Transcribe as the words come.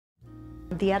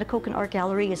The Atikokan Art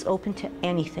Gallery is open to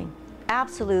anything,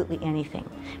 absolutely anything.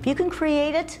 If you can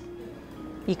create it,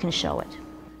 you can show it.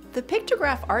 The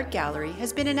Pictograph Art Gallery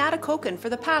has been in Atikokan for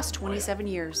the past 27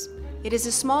 years. It is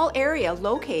a small area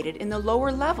located in the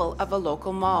lower level of a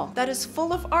local mall that is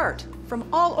full of art from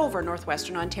all over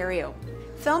northwestern Ontario.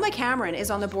 Thelma Cameron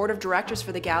is on the board of directors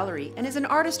for the gallery and is an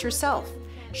artist herself.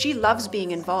 She loves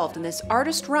being involved in this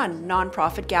artist-run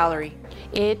nonprofit gallery.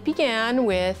 It began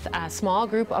with a small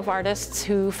group of artists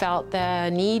who felt the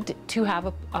need to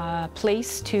have a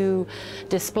place to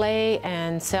display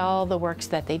and sell the works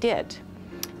that they did.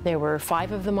 There were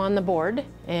 5 of them on the board,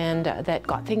 and that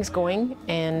got things going,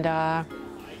 and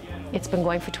it's been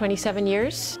going for 27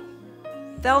 years.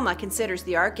 Thelma considers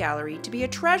the art gallery to be a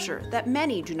treasure that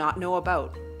many do not know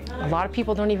about. A lot of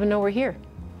people don't even know we're here.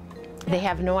 They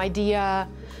have no idea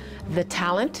the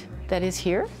talent that is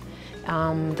here,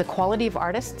 the quality of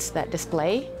artists that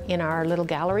display in our little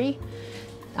gallery.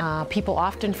 People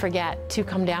often forget to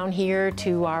come down here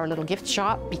to our little gift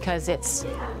shop because it's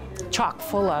chock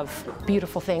full of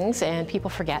beautiful things, and people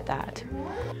forget that.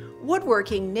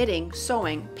 Woodworking, knitting,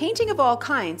 sewing, painting of all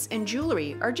kinds, and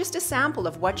jewelry are just a sample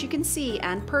of what you can see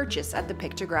and purchase at the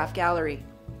Pictograph Gallery.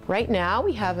 Right now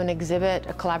we have an exhibit,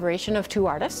 a collaboration of 2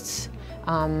 artists,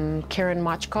 Karen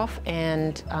Mochkoff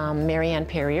and Marianne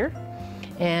Perrier,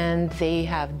 and they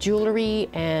have jewelry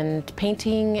and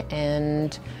painting,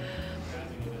 and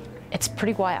it's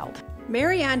pretty wild.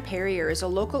 Marianne Perrier is a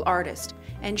local artist,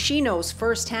 and she knows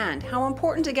firsthand how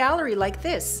important a gallery like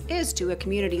this is to a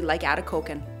community like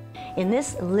Atikokan. In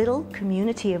this little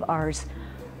community of ours,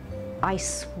 I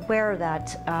swear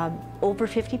that over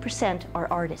 50% are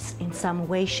artists in some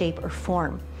way, shape, or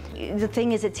form. The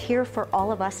thing is, it's here for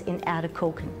all of us in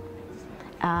Atikokan,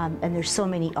 and there's so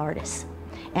many artists.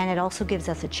 And it also gives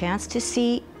us a chance to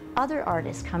see other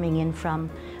artists coming in from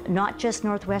not just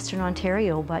northwestern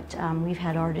Ontario, but we've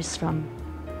had artists from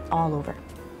all over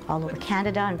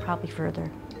Canada and probably further.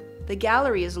 The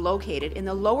gallery is located in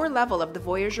the lower level of the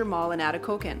Voyageur Mall in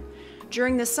Atikokan.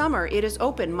 During the summer, it is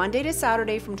open Monday to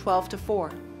Saturday from 12 to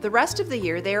 4. The rest of the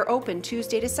year, they are open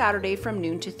Tuesday to Saturday from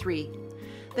noon to 3.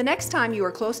 The next time you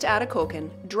are close to Atikokan,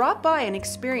 drop by and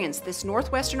experience this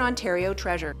northwestern Ontario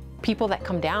treasure. People that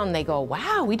come down, they go,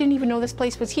 wow, we didn't even know this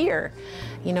place was here.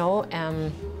 You know,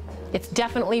 it's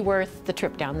definitely worth the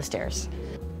trip down the stairs.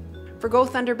 For Go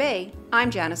Thunder Bay,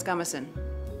 I'm Janice Gummison.